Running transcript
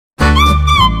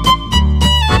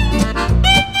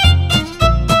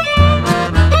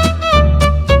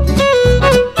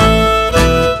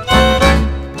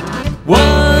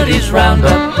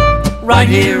right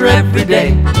here every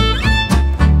day.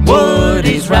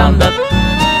 Woody's Roundup,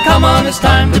 come on, it's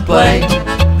time to play.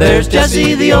 There's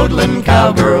Jessie the yodeling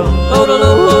cowgirl, oh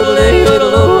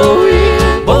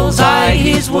yeah. Bullseye,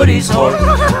 he's Woody's horse,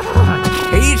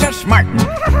 He's a smart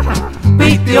one.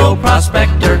 beat the old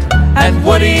prospector, and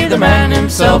Woody the man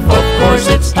himself. Of course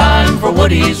it's time for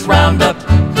Woody's Roundup.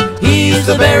 He's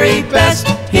the very best,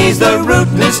 he's the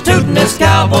rootin'est, tootin'est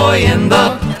cowboy in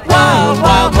the Wild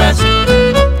Wild West.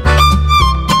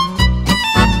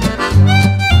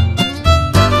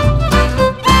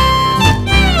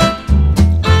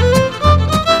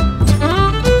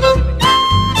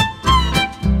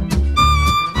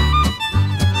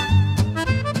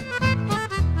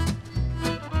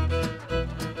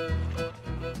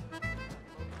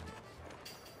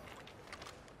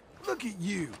 Look at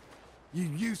you, you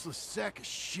useless sack of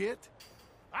shit.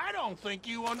 I don't think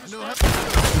you understand.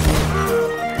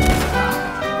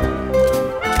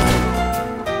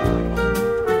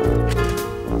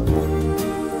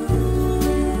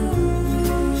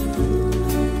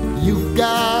 You've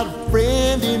got a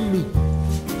friend in me.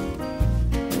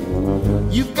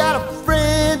 You've got a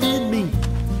friend in me.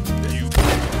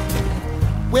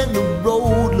 When the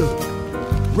road looks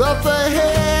rough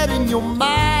ahead and you're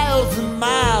miles and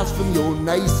miles from your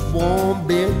nice warm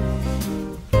bed,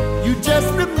 you just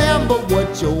remember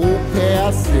what your old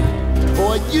past said.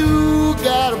 Boy, you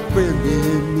got a friend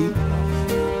in me.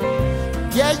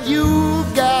 Yeah, you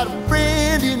got a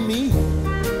friend in me.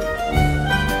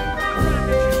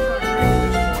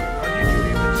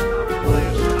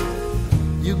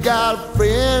 You got a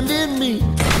friend in me.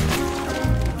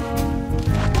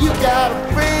 You got a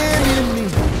friend in me.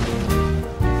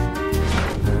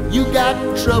 You got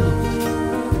trouble,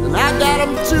 and I got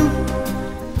them too.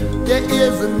 There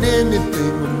isn't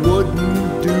anything I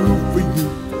wouldn't do for you.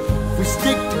 If we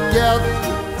stick together,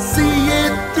 see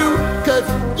it through, 'cause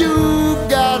you've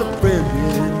got a friend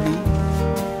in me.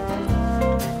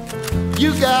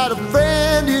 You got a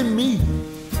friend in me.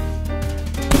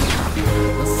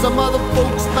 Now, some other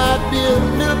folks might be a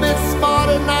little bit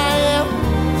smarter than I am,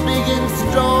 big and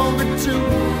stronger too,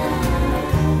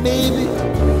 maybe,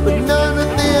 but none of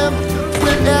them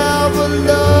will ever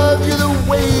love you the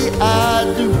way I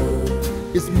do.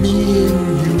 It's me and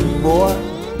you, boy,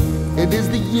 and as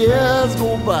the years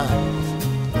go by,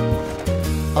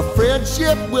 our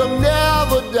friendship will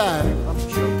never die. I'm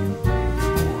joking.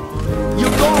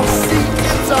 You're gonna see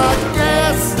it's our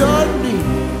destiny.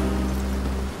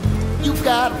 You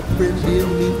got a friend in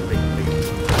me.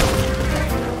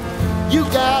 You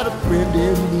got a friend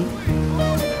in me.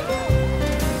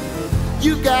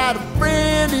 You got a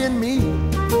friend in me.